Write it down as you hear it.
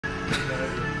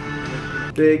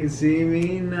They can see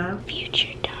me now.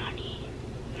 Future Donny,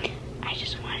 I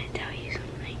just want to tell you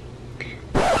something.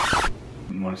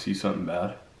 You want to see something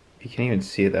bad? You can't even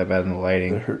see it that bad in the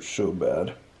lighting. It hurts so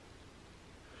bad.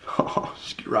 Oh,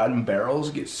 just riding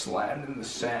barrels, get slammed in the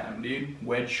sand, dude.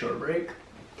 Wedge short break.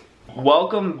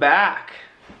 Welcome back.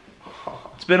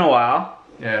 It's been a while.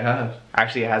 Yeah, it has.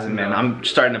 Actually, it hasn't been. I'm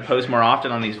starting to post more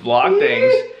often on these vlog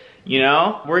things. You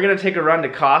know, we're gonna take a run to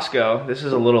Costco. This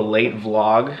is a little late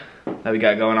vlog that we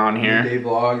got going on here. Day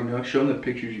vlog, you know, show them the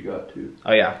pictures you got too.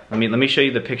 Oh yeah, let me show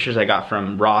you the pictures I got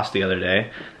from Ross the other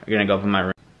day. We're gonna go up in my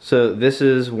room. So this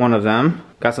is one of them.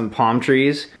 Got some palm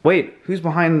trees. Wait, who's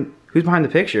behind the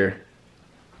picture?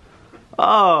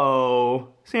 Oh,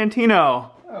 Santino.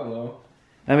 Hello.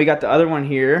 Then we got the other one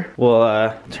here.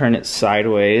 We'll turn it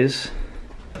sideways.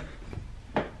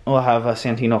 We'll have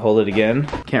Santino hold it again.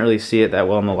 Can't really see it that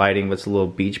well in the lighting, but it's a little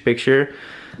beach picture.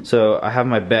 So I have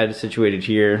my bed situated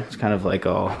here. It's kind of like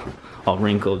all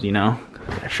wrinkled, you know.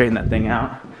 Gotta straighten that thing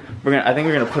out. I think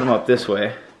we're gonna put them up this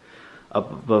way,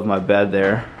 up above my bed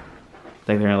there. I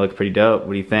think they're gonna look pretty dope.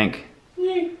 What do you think?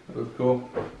 Yeah, looks cool.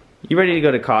 You ready to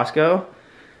go to Costco?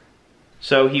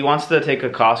 So he wants to take a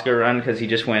Costco run because he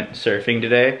just went surfing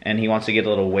today, and he wants to get a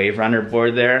little wave runner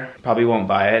board there. Probably won't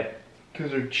buy it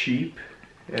Because they're cheap.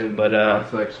 And but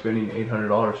it's like spending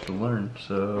 $800 to learn,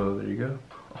 so there you go.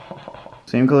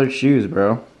 Same colored shoes,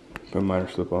 bro. But mine are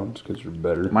slip-ons because they're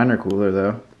better. Mine are cooler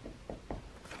though.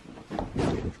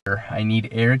 I need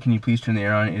air. Can you please turn the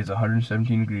air on? It is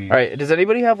 117 degrees. All right, does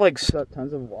anybody have like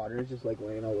tons of water just like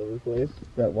laying all over the place?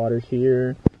 That water's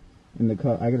here in the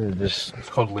cup. I gotta just. It's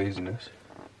called laziness.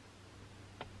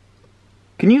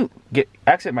 Can you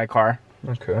exit my car?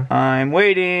 Okay. I'm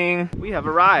waiting. We have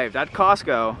arrived at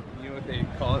Costco. You know what they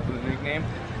call it with a nickname?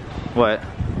 What?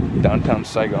 Downtown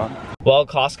Saigon. Well,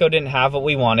 Costco didn't have what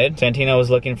we wanted. Santino was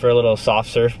looking for a little soft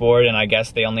surfboard, and I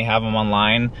guess they only have them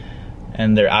online,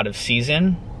 and they're out of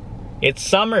season. It's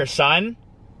summer, son.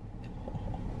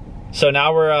 So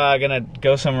now we're gonna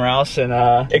go somewhere else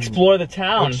and explore the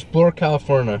town. Explore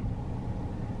California.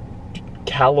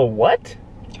 What?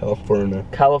 California.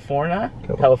 California?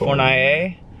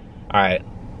 California. All right,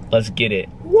 let's get it.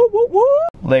 Woo, woo, woo.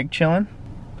 Leg chilling?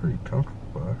 Pretty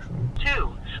comfortable, actually.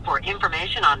 2. For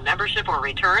information on membership or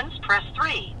returns, press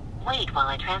 3. Wait while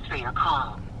I transfer your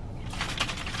call.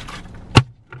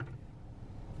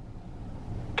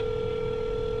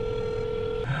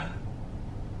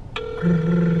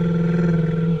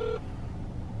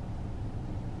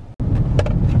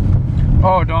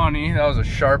 Oh, Donnie, that was a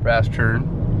sharp-ass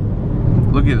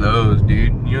turn. Look at those,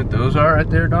 dude. You know what those are right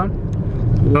there, Don?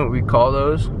 You know what we call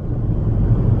those?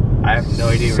 I have no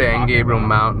idea. San Gabriel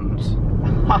Mountains.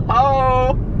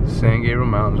 Oh! San Gabriel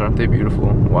Mountains, aren't they beautiful?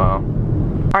 Wow.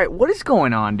 All right, what is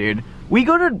going on, dude? We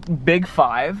go to Big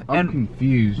Five I'm and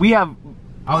confused. we have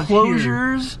I was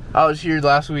closures. I was here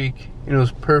last week, and it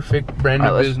was perfect, brand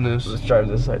new business. Let's drive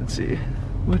this side and see.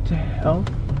 What the hell?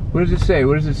 What does it say?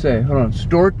 What does it say? Hold on.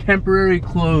 Store temporarily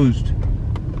closed.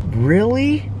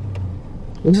 Really?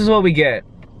 This is what we get.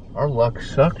 Our luck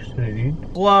sucks today,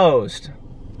 dude. Closed.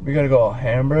 We gotta go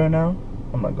Alhambra now?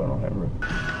 I'm not going Alhambra.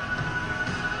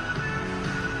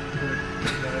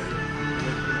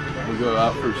 We'll go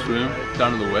out for a swim,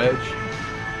 down to the wedge.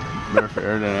 Better for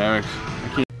aerodynamics.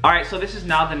 All right, so this is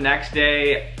now the next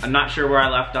day. I'm not sure where I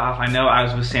left off. I know I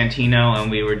was with Santino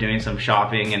and we were doing some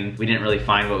shopping and we didn't really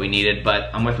find what we needed, but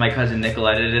I'm with my cousin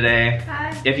Nicoletta today.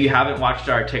 Hi. If you haven't watched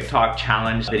our TikTok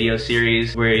challenge video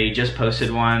series, we just posted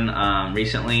one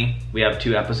recently. We have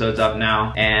 2 episodes up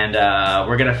now, and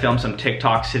we're gonna film some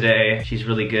TikToks today. She's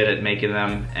really good at making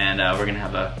them, and we're gonna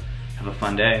have a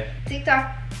fun day.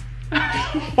 TikTok.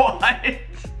 What?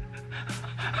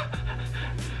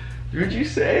 What'd you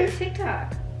say?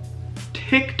 TikTok.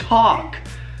 TikTok.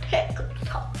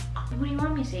 TikTok. What do you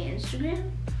want me to say?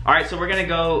 Instagram? All right, so we're gonna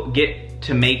go get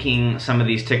to making some of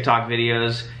these TikTok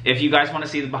videos. If you guys wanna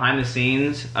see the behind the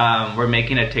scenes, we're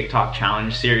making a TikTok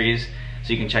challenge series,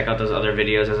 so you can check out those other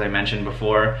videos as I mentioned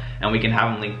before, and we can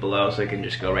have them linked below so you can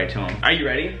just go right to them. Are you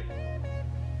ready?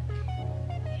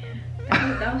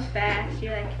 Yeah. That was fast.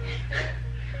 You're like...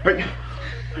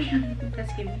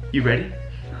 That's good. You ready?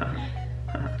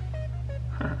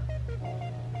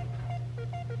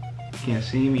 Can't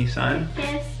see me, son.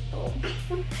 Yes.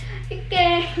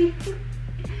 You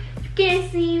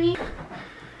can't see me.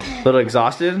 A little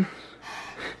exhausted?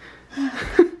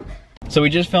 So we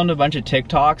just filmed a bunch of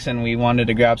TikToks and we wanted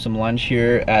to grab some lunch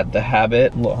here at The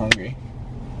Habit. I'm a little hungry.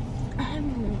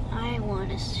 I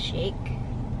want a shake.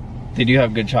 They do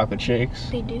have good chocolate shakes.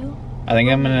 They do? I think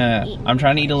I'm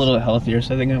trying to eat a little healthier,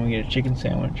 so I think I'm gonna get a chicken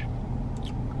sandwich.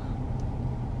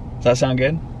 Does that sound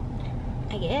good?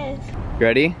 I guess. You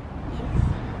ready?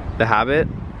 The Habit.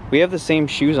 We have the same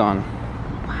shoes on.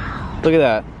 Wow. Look at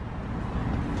that.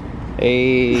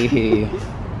 Hey.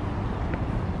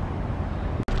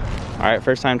 Alright,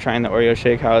 first time trying the Oreo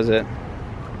shake. How is it?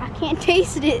 I can't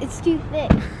taste it. It's too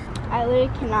thick. I literally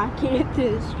cannot get it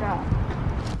through the straw.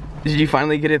 Did you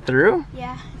finally get it through?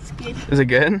 Yeah, it's good. Is it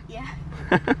good? Yeah.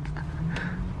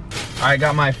 I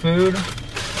got my food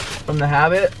from the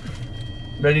Habit.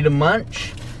 Ready to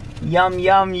munch. Yum,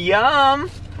 yum, yum.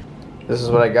 This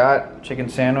is what I got. Chicken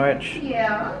sandwich.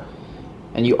 Yeah.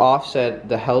 And you offset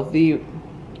the healthy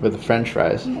with the French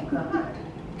fries. Oh God.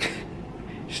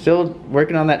 Still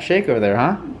working on that shake over there,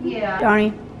 huh? Yeah.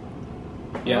 Donny.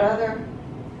 Yeah. Brother.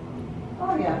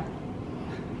 Oh yeah.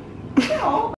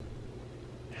 No.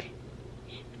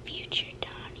 Future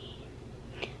Donny.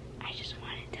 I just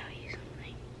want to tell you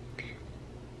something.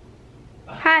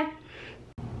 Hi.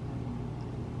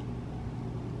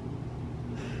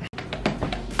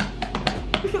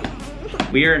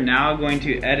 We are now going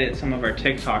to edit some of our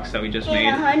TikToks that we just In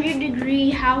made. 100-degree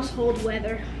household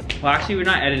weather. Well, actually, we're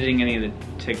not editing any of the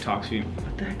TikToks.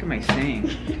 What the heck am I saying?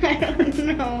 I don't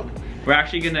know. We're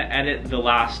actually gonna edit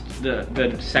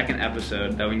the second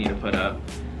episode that we need to put up.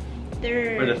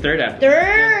 Third. Or the third episode.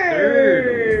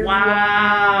 Third.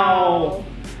 Wow.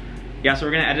 Yeah, so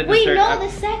we're gonna edit the Wait, third no, the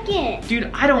second.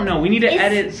 Dude, I don't know. We need to It's-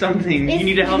 edit something. You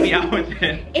need to help me out with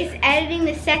it. It's editing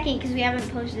the second because we haven't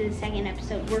posted the second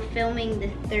episode. We're filming the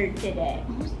third today.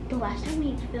 The last time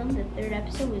we filmed the third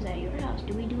episode was at your house.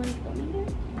 Did we do any filming there?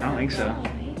 I don't think so. No,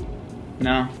 right?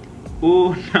 No.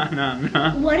 Ooh,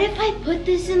 no. What if I put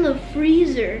this in the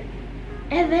freezer?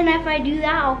 And then if I do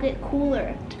that, I'll get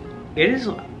cooler. It is,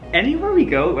 anywhere we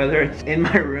go, whether it's in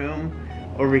my room,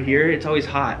 over here, it's always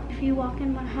hot. If you walk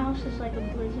in my house, it's like a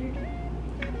blizzard.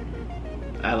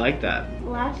 I like that.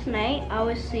 Last night, I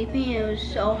was sleeping and it was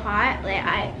so hot. Like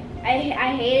I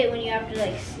hate it when you have to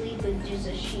like sleep with just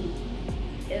a sheet.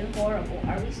 It was horrible.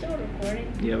 Are we still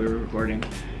recording? Yeah, we were recording.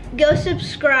 Go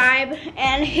subscribe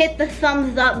and hit the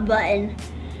thumbs up button.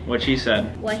 What she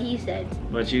said. What he said.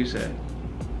 What you said.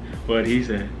 What he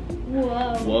said.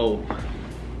 Whoa. Whoa.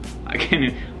 I can't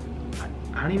even,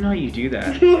 I don't even know how you do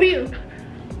that. Who are you?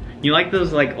 You like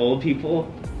those like old people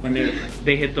when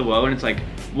they hit the whoa and it's like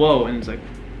whoa and it's like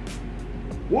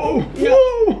whoa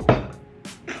whoa.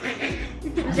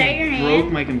 Is that your hand?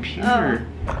 Broke my computer.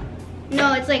 Oh.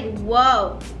 No, it's like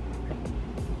whoa.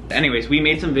 Anyways, we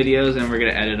made some videos and we're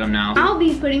gonna edit them now. I'll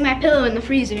be putting my pillow in the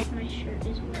freezer. My shirt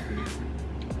is wet now.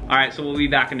 All right, so we'll be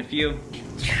back in a few.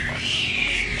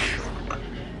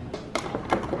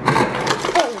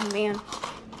 Oh man.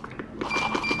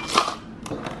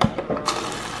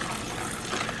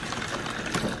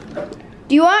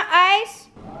 Do you want ice?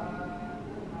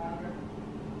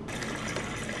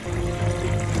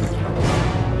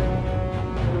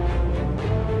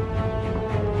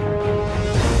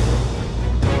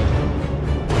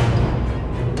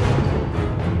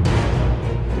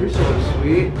 You're so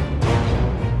sweet.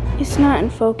 It's not in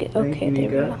focus. Thank Okay, you, there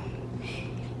we Nika.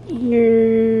 go.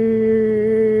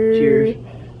 You're... Cheers.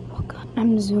 Oh God,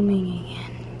 I'm zooming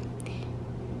again.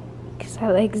 Because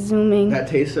I like zooming. That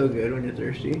tastes so good when you're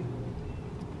thirsty.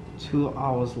 2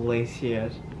 hours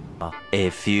later. A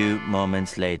few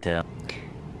moments later.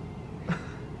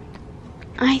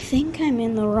 I think I'm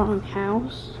in the wrong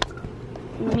house.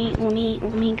 Let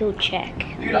me go check.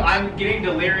 Dude, I'm getting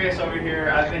delirious over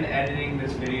here. I've been editing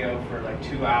this video for like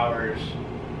 2 hours.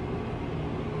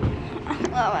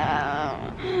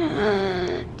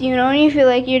 Do you know when you feel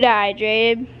like you're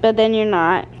dehydrated, but then you're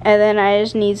not? And then I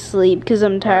just need sleep because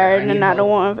I'm tired and I don't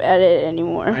want to edit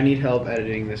anymore. I need help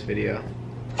editing this video.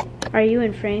 Are you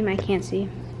in frame? I can't see.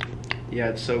 Yeah,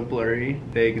 it's so blurry.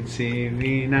 They can see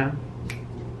me now.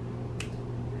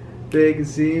 They can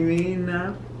see me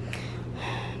now.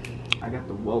 I got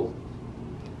the whoa.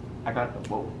 I got the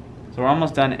whoa. So we're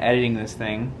almost done editing this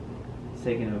thing. It's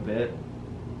taking a bit.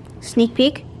 Sneak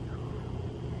peek.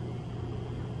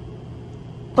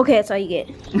 Okay, that's all you get.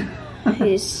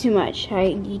 It's too much.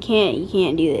 You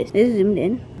can't do this. This is zoomed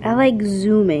in. I like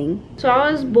zooming. So I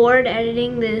was bored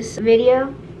editing this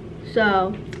video.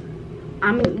 So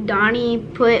Donnie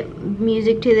put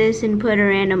music to this and put a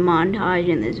random montage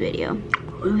in this video.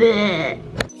 Blech.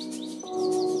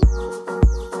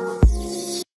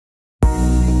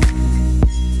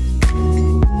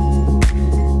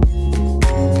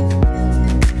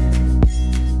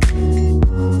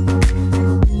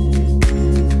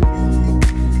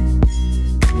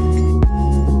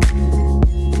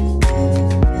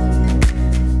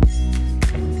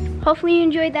 Hopefully you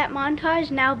enjoyed that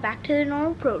montage. Now back to the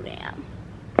normal program.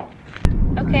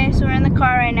 Okay, so we're in the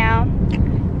car right now.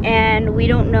 and we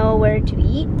don't know where to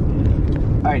eat.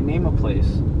 All right, name a place.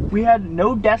 We had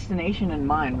no destination in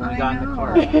mind when we got in the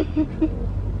car.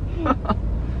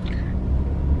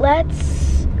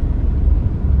 Let's.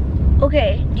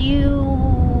 Okay,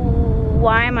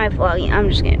 why am I vlogging? I'm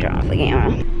just gonna turn off the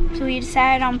camera. So we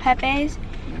decided on Pepe's,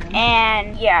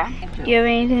 and yeah. Do you have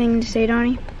anything to say,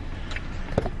 Donnie?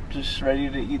 Just ready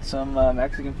to eat some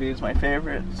Mexican food. It's my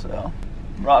favorite, so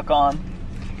rock on.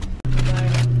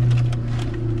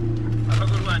 Have a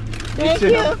good one. Thank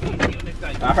you.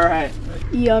 All right.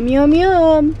 Yum, yum,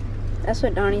 yum. That's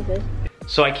what Donnie says.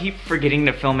 So I keep forgetting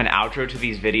to film an outro to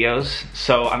these videos,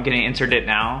 so I'm gonna insert it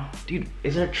now. Dude,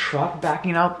 is there a truck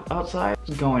backing up outside?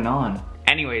 What's going on?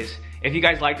 Anyways, if you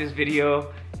guys like this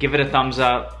video, give it a thumbs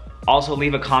up. Also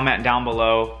leave a comment down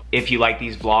below if you like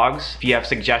these vlogs. If you have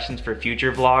suggestions for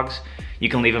future vlogs, you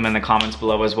can leave them in the comments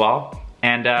below as well.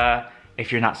 And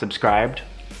if you're not subscribed,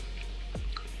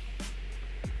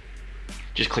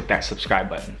 just click that subscribe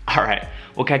button. All right,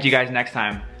 we'll catch you guys next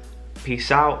time.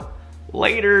 Peace out,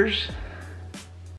 laters.